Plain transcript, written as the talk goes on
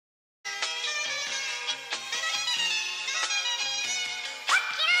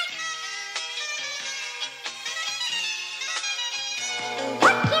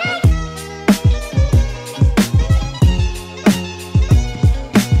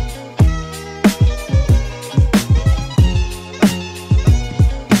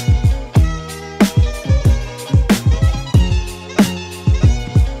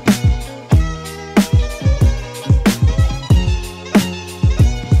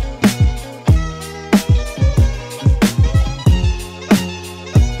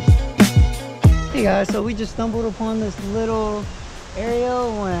guys, so we just stumbled upon this little area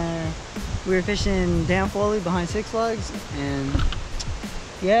where we were fishing Dam Foley behind Six Flags, and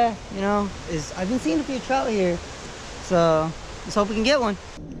yeah, you know, I've been seeing a few trout here, so let's hope we can get one.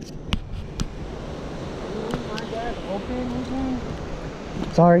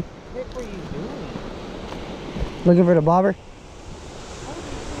 Sorry. What were you doing? Looking for the bobber.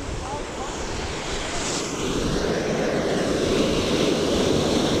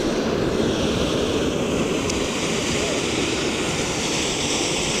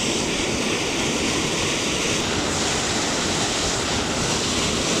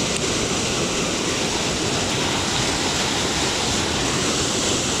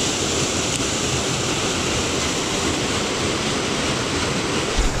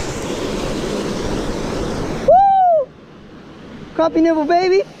 Crappie nibble,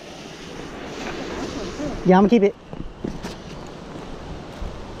 baby. Yeah, I'm gonna keep it.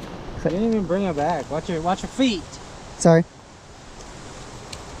 You didn't even bring it back. Watch your feet. Sorry.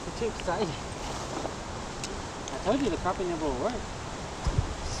 You're too excited. I told you the crappie nibble will work.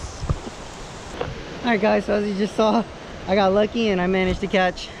 Alright guys, so as you just saw, I got lucky and I managed to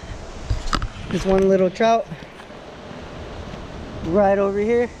catch this one little trout right over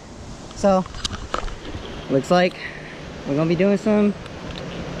here. So looks like we're gonna be doing some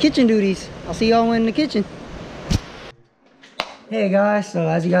kitchen duties. I'll see y'all in the kitchen. Hey guys, so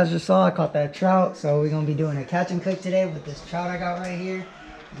as you guys just saw, I caught that trout. So we're gonna be doing a catch and cook today with this trout I got right here.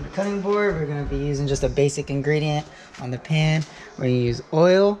 On the cutting board, we're gonna be using just a basic ingredient on the pan. We're gonna use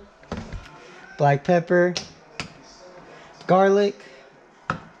oil, black pepper, garlic,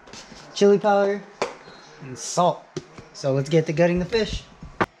 chili powder, and salt. So let's get to gutting the fish.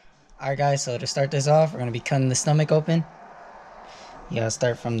 Alright guys, so to start this off, we're going to be cutting the stomach open. You gotta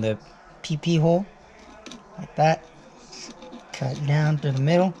start from the PP hole, like that. Cut down through the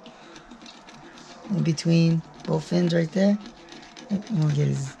middle, in between both fins right there. We'll get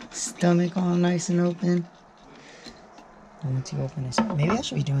his stomach all nice and open. And once you open this, maybe I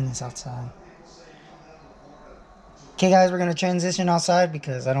should be doing this outside. Okay guys, we're going to transition outside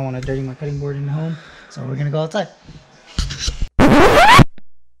because I don't want to dirty my cutting board in the home. So we're going to go outside.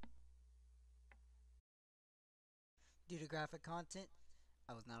 Due to graphic content,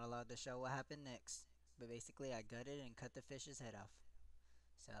 I was not allowed to show what happened next. But basically I gutted and cut the fish's head off.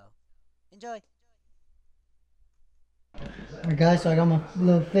 So, enjoy! Alright guys, so I got my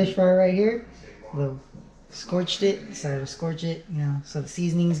little fish fry right here. Scorched it, decided to scorch it, you know, so the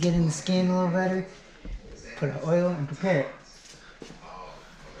seasonings get in the skin a little better. Put in oil and prepare it.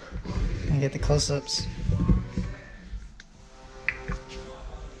 And get the close-ups.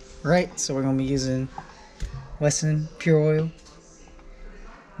 Right, so we're gonna be using Wesson pure oil.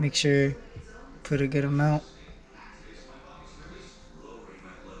 Make sure put a good amount.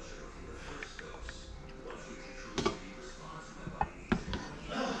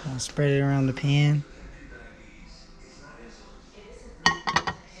 I'll spread it around the pan.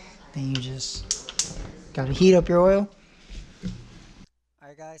 Then you just gotta heat up your oil.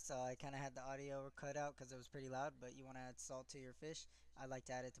 Alright guys, so I kind of had the audio cut out because it was pretty loud, but you want to add salt to your fish. I like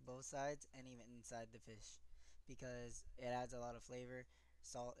to add it to both sides and even inside the fish because it adds a lot of flavor.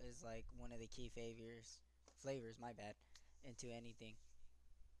 Salt is like one of the key flavors, my bad, into anything.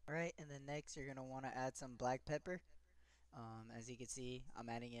 Alright, and then next you're going to want to add some black pepper. As you can see, I'm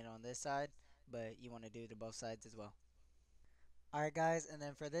adding it on this side, but you want to do it to both sides as well. Alright guys, and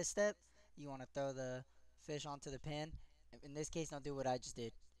then for this step, you want to throw the fish onto the pan. In this case, don't do what I just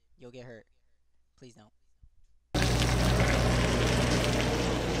did. You'll get hurt. Please don't. I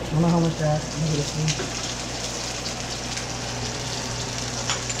don't know how much that is. Maybe this one.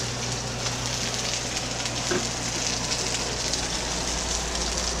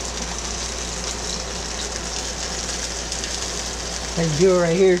 Let's do it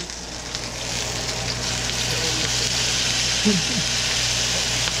right here.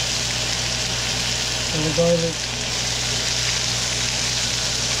 And the garlic.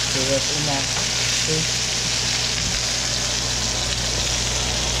 So that's in that. See?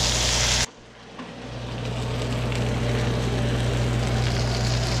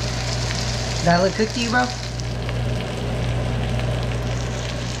 Does that look cooked to you, bro?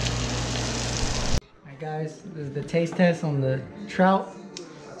 Alright guys, this is the taste test on the trout.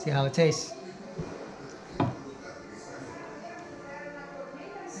 See how it tastes.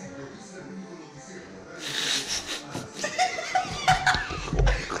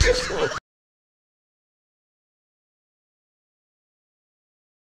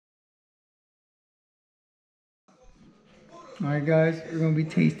 Alright guys, we're going to be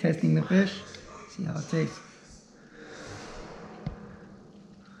taste testing the fish. See how it tastes.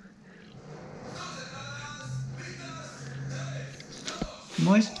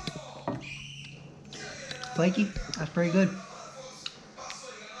 Moist. Flaky. That's pretty good.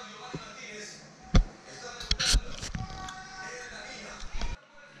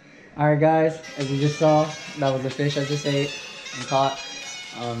 Alright guys, as you just saw, that was the fish I just ate and caught.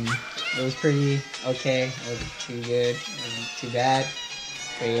 It was pretty okay. It wasn't too good. It wasn't too bad.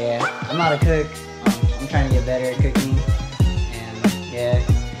 But yeah, I'm not a cook. I'm trying to get better at cooking. And yeah,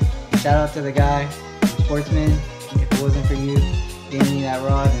 shout out to the guy, Sportsman. If it wasn't for you giving me that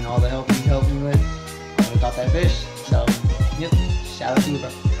rod and all the help you helped me with, I would have caught that fish. So, yep, shout out to you,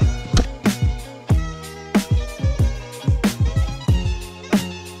 bro.